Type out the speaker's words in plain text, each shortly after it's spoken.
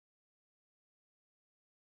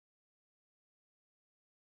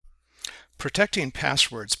Protecting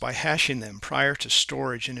passwords by hashing them prior to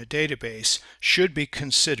storage in a database should be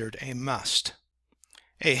considered a must.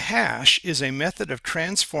 A hash is a method of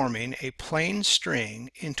transforming a plain string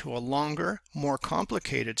into a longer, more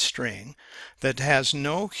complicated string that has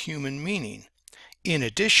no human meaning. In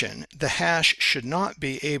addition, the hash should not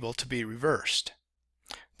be able to be reversed.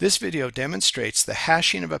 This video demonstrates the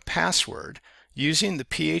hashing of a password using the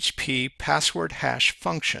PHP password hash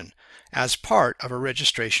function as part of a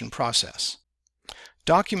registration process.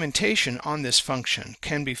 Documentation on this function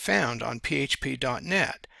can be found on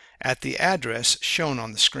php.net at the address shown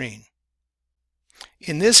on the screen.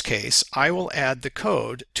 In this case, I will add the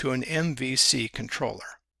code to an MVC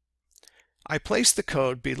controller. I place the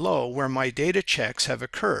code below where my data checks have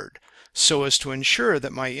occurred so as to ensure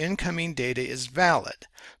that my incoming data is valid,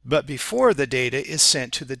 but before the data is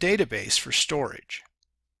sent to the database for storage.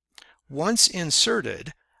 Once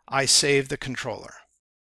inserted, I save the controller.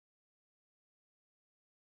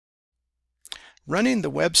 Running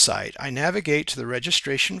the website, I navigate to the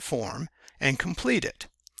registration form and complete it.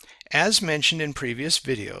 As mentioned in previous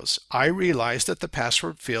videos, I realize that the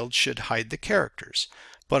password field should hide the characters,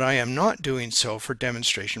 but I am not doing so for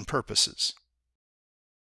demonstration purposes.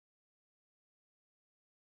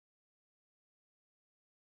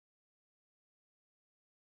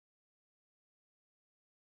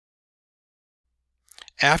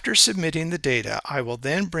 After submitting the data, I will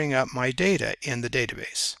then bring up my data in the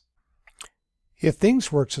database. If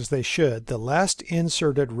things work as they should, the last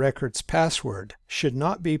inserted record's password should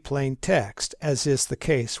not be plain text, as is the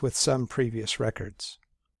case with some previous records.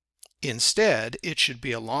 Instead, it should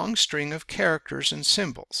be a long string of characters and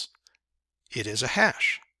symbols. It is a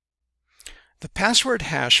hash. The password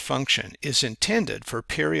hash function is intended for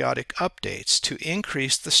periodic updates to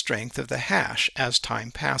increase the strength of the hash as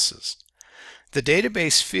time passes. The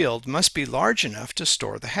database field must be large enough to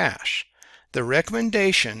store the hash. The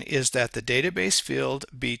recommendation is that the database field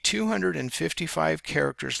be 255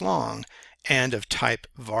 characters long and of type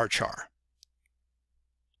varchar.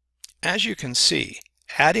 As you can see,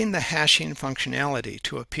 adding the hashing functionality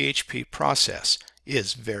to a PHP process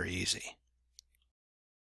is very easy.